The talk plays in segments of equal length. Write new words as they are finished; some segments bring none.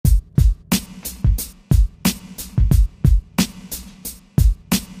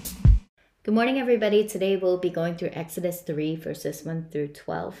Good morning, everybody. Today we'll be going through Exodus 3, verses 1 through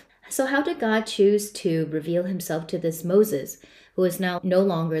 12. So, how did God choose to reveal himself to this Moses, who is now no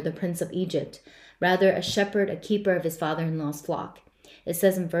longer the prince of Egypt, rather a shepherd, a keeper of his father in law's flock? It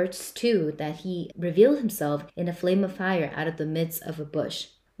says in verse 2 that he revealed himself in a flame of fire out of the midst of a bush.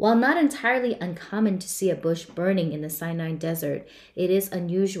 While not entirely uncommon to see a bush burning in the Sinai desert, it is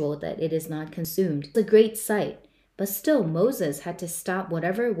unusual that it is not consumed. It's a great sight. But still, Moses had to stop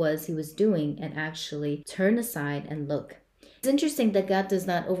whatever it was he was doing and actually turn aside and look. It's interesting that God does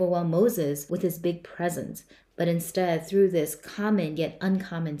not overwhelm Moses with his big presence, but instead through this common yet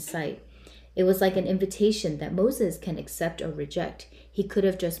uncommon sight. It was like an invitation that Moses can accept or reject. He could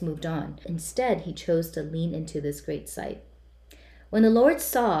have just moved on. Instead, he chose to lean into this great sight. When the Lord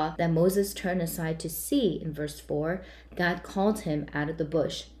saw that Moses turned aside to see, in verse 4, God called him out of the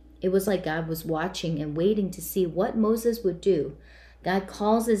bush. It was like God was watching and waiting to see what Moses would do. God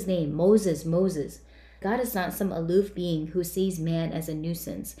calls his name, Moses, Moses. God is not some aloof being who sees man as a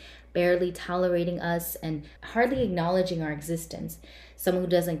nuisance, barely tolerating us and hardly acknowledging our existence, someone who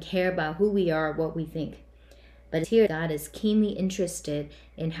doesn't care about who we are or what we think. But here, God is keenly interested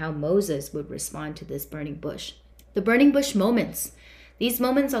in how Moses would respond to this burning bush. The burning bush moments. These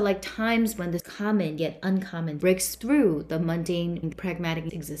moments are like times when the common yet uncommon breaks through the mundane and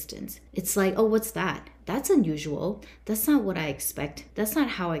pragmatic existence. It's like, oh, what's that? That's unusual. That's not what I expect. That's not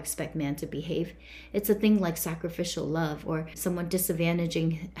how I expect man to behave. It's a thing like sacrificial love or someone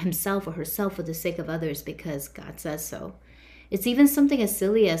disadvantaging himself or herself for the sake of others because God says so. It's even something as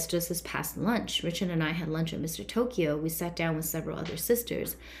silly as just this past lunch. Richard and I had lunch at Mr. Tokyo. We sat down with several other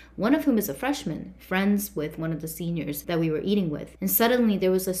sisters, one of whom is a freshman, friends with one of the seniors that we were eating with. And suddenly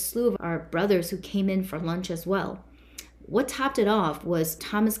there was a slew of our brothers who came in for lunch as well. What topped it off was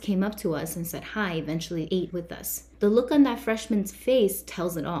Thomas came up to us and said hi, eventually ate with us. The look on that freshman's face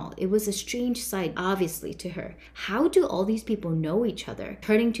tells it all. It was a strange sight, obviously, to her. How do all these people know each other?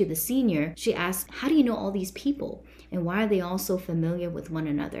 Turning to the senior, she asked, how do you know all these people? And why are they all so familiar with one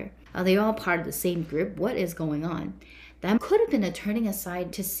another? Are they all part of the same group? What is going on? That could have been a turning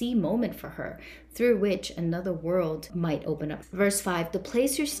aside to see moment for her, through which another world might open up. Verse 5, the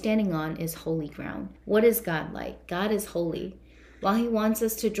place you're standing on is holy ground. What is God like? God is holy. While he wants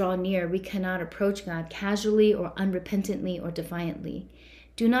us to draw near, we cannot approach God casually or unrepentantly or defiantly.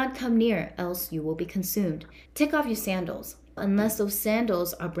 Do not come near, else you will be consumed. Take off your sandals. Unless those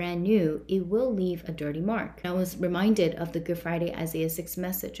sandals are brand new, it will leave a dirty mark. I was reminded of the Good Friday Isaiah 6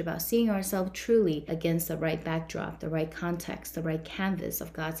 message about seeing ourselves truly against the right backdrop, the right context, the right canvas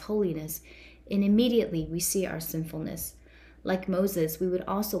of God's holiness, and immediately we see our sinfulness. Like Moses, we would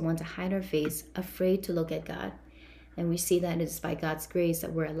also want to hide our face, afraid to look at God. And we see that it is by God's grace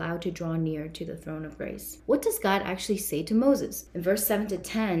that we're allowed to draw near to the throne of grace. What does God actually say to Moses? In verse 7 to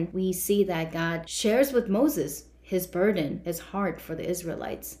 10, we see that God shares with Moses his burden, his heart for the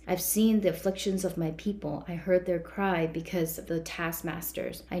Israelites. I've seen the afflictions of my people. I heard their cry because of the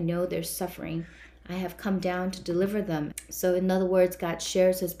taskmasters. I know their suffering. I have come down to deliver them. So in other words, God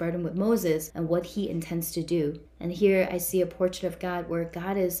shares his burden with Moses and what he intends to do. And here I see a portrait of God where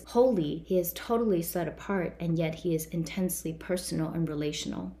God is holy. He is totally set apart, and yet he is intensely personal and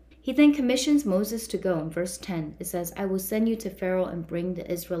relational. He then commissions Moses to go. In verse 10, it says, I will send you to Pharaoh and bring the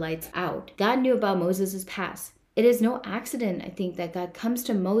Israelites out. God knew about Moses' past. It is no accident, I think, that God comes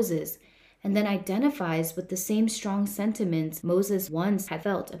to Moses and then identifies with the same strong sentiments Moses once had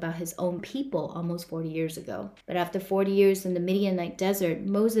felt about his own people almost 40 years ago. But after 40 years in the Midianite desert,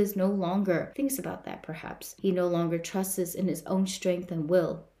 Moses no longer thinks about that, perhaps. He no longer trusts in his own strength and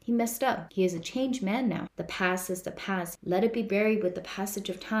will. He messed up. He is a changed man now. The past is the past. Let it be buried with the passage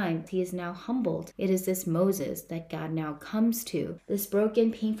of time. He is now humbled. It is this Moses that God now comes to. This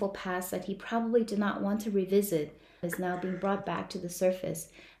broken, painful past that he probably did not want to revisit is now being brought back to the surface,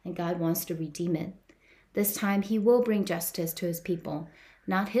 and God wants to redeem it. This time he will bring justice to his people,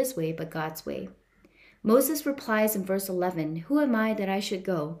 not his way, but God's way. Moses replies in verse 11, who am I that I should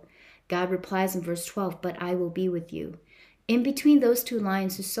go? God replies in verse 12, but I will be with you. In between those two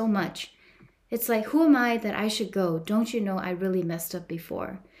lines is so much. It's like, who am I that I should go? Don't you know I really messed up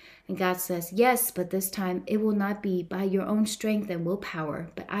before? And God says, yes, but this time it will not be by your own strength and willpower,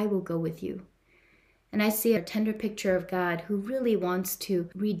 but I will go with you. And I see a tender picture of God who really wants to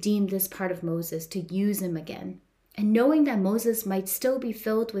redeem this part of Moses, to use him again. And knowing that Moses might still be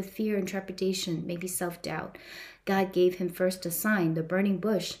filled with fear and trepidation, maybe self-doubt, God gave him first a sign, the burning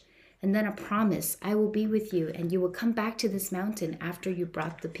bush, and then a promise, I will be with you, and you will come back to this mountain after you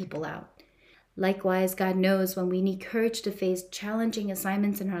brought the people out. Likewise, God knows when we need courage to face challenging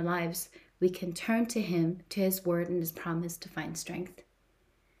assignments in our lives, we can turn to him, to his word and his promise to find strength.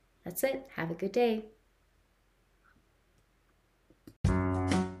 That's it. Have a good day.